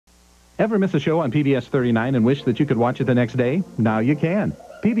Ever miss a show on PBS 39 and wish that you could watch it the next day? Now you can.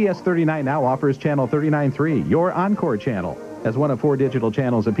 PBS 39 now offers Channel 39.3, your Encore channel. As one of 4 digital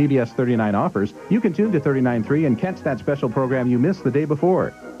channels that PBS 39 offers, you can tune to 39.3 and catch that special program you missed the day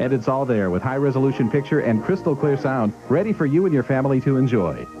before. And it's all there with high-resolution picture and crystal clear sound, ready for you and your family to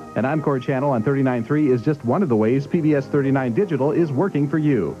enjoy. An Encore channel on 39.3 is just one of the ways PBS 39 Digital is working for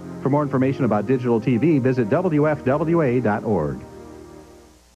you. For more information about digital TV, visit WFWA.org.